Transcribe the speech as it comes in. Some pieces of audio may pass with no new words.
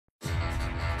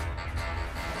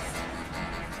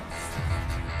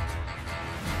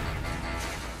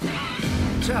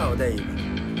Ciao, Dave.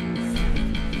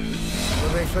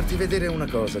 Vorrei farti vedere una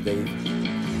cosa, Dave.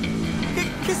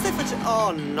 Che stai facendo?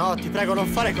 Oh no, ti prego, non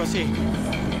fare così.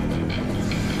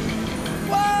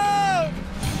 Wow!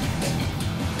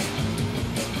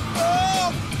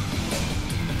 Oh!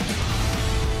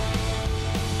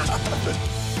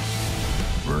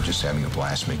 We're just having a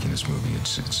blast making this movie.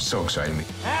 It's so exciting.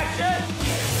 Action!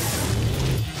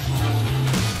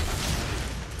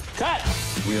 Cut!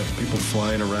 We have people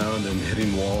flying around and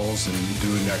hitting walls and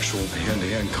doing actual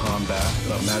hand-to-hand combat,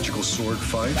 a magical sword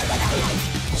fight.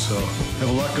 So, we have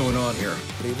a lot going on here.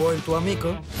 Privo il tuo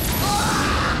amico?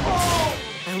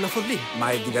 È una follia. Ma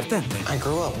è divertente. I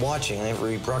grew up watching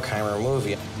every Bruckheimer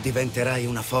movie. Diventerai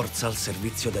una forza al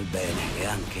servizio del bene e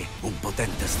anche un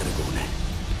potente stregone.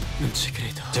 Non ci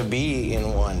credo. To be in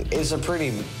one is a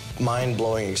pretty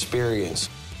mind-blowing experience.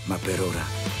 Ma per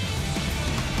ora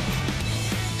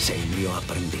sei il mio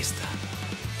apprendista.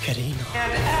 Carino.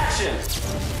 And action!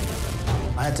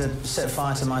 I had to set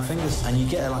fire to my fingers, and you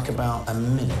get like about a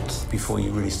minute before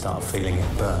you really start feeling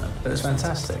it burn. But it's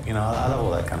fantastic, you know, I love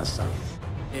all that kind of stuff.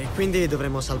 E quindi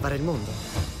dovremmo salvare il mondo.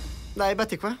 Dai,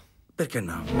 batti qua. Perché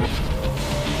no?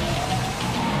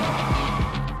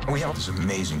 We have this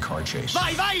amazing car chase.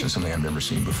 Vai, vai! It's something I've never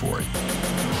seen before.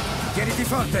 Tieniti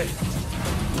forte!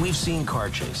 We've seen car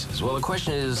chases. Well, the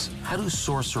question is, how do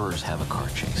sorcerers have a car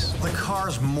chase? The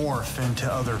cars morph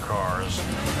into other cars.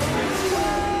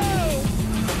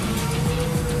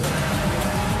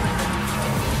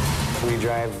 We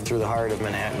drive through the heart of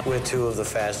Manhattan with two of the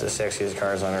fastest, sexiest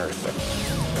cars on Earth.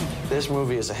 This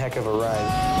movie is a heck of a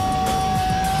ride.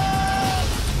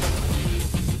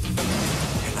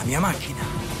 È la mia macchina.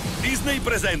 Disney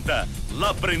presenta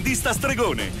L'apprendista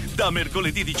stregone, da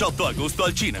mercoledì 18 agosto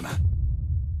al cinema.